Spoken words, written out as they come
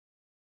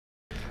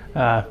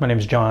My name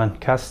is John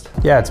Cust.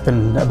 Yeah, it's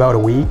been about a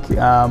week.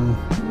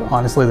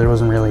 Honestly, there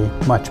wasn't really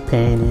much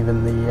pain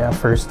even the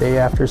first day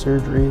after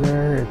surgery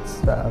there.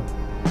 It's,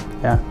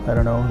 yeah, I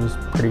don't know, it was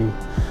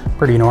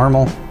pretty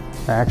normal,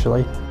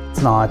 actually.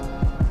 It's not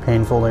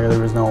painful there. There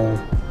was no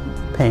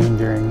pain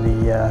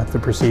during the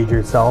procedure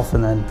itself,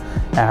 and then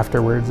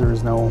afterwards there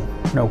was no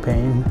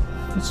pain.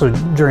 So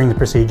during the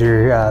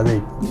procedure,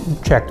 they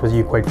checked with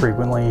you quite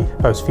frequently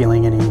if I was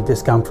feeling any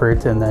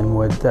discomfort, and then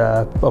would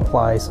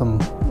apply some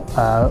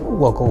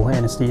local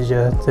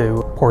anesthesia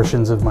to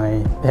portions of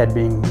my head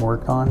being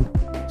worked on.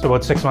 So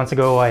about 6 months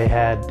ago, I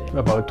had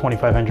about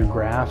 2,500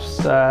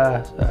 grafts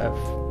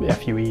of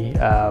FUE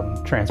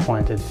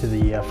transplanted to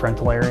the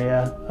frontal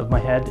area of my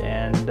head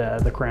and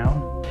the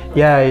crown.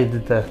 Yeah, I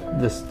did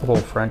this whole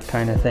front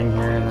kind of thing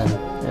here,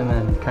 and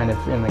then kind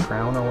of in the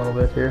crown a little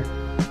bit here.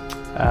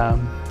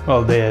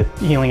 Well, the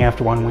healing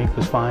after 1 week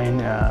was fine.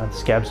 The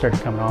scab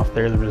started coming off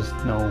there. There was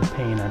no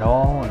pain at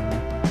all,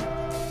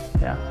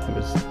 and yeah, it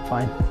was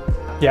fine.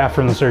 Yeah,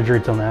 from the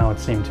surgery till now, it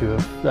seemed to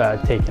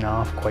have taken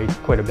off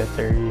quite a bit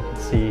there. You can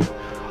see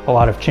a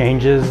lot of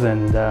changes,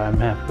 and I'm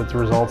happy with the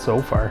results so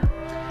far.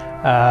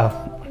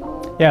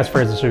 Yeah, as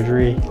far as the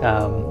surgery,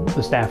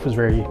 the staff was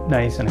very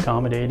nice and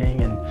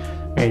accommodating and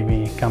made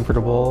me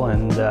comfortable,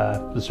 and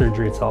the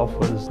surgery itself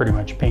was pretty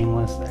much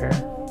painless there,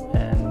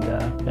 and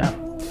yeah,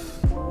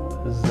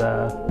 it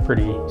was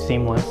pretty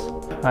seamless.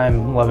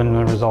 I'm loving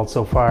the results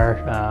so far.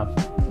 I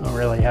don't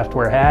really have to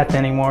wear a hat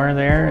anymore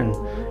there, and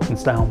can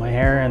style my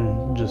hair,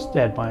 and just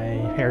had my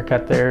hair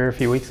cut there a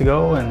few weeks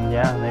ago, and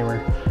yeah, they were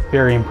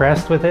very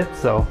impressed with it.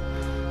 So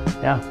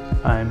yeah,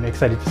 I'm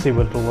excited to see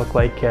what it'll look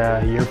like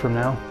a year from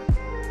now.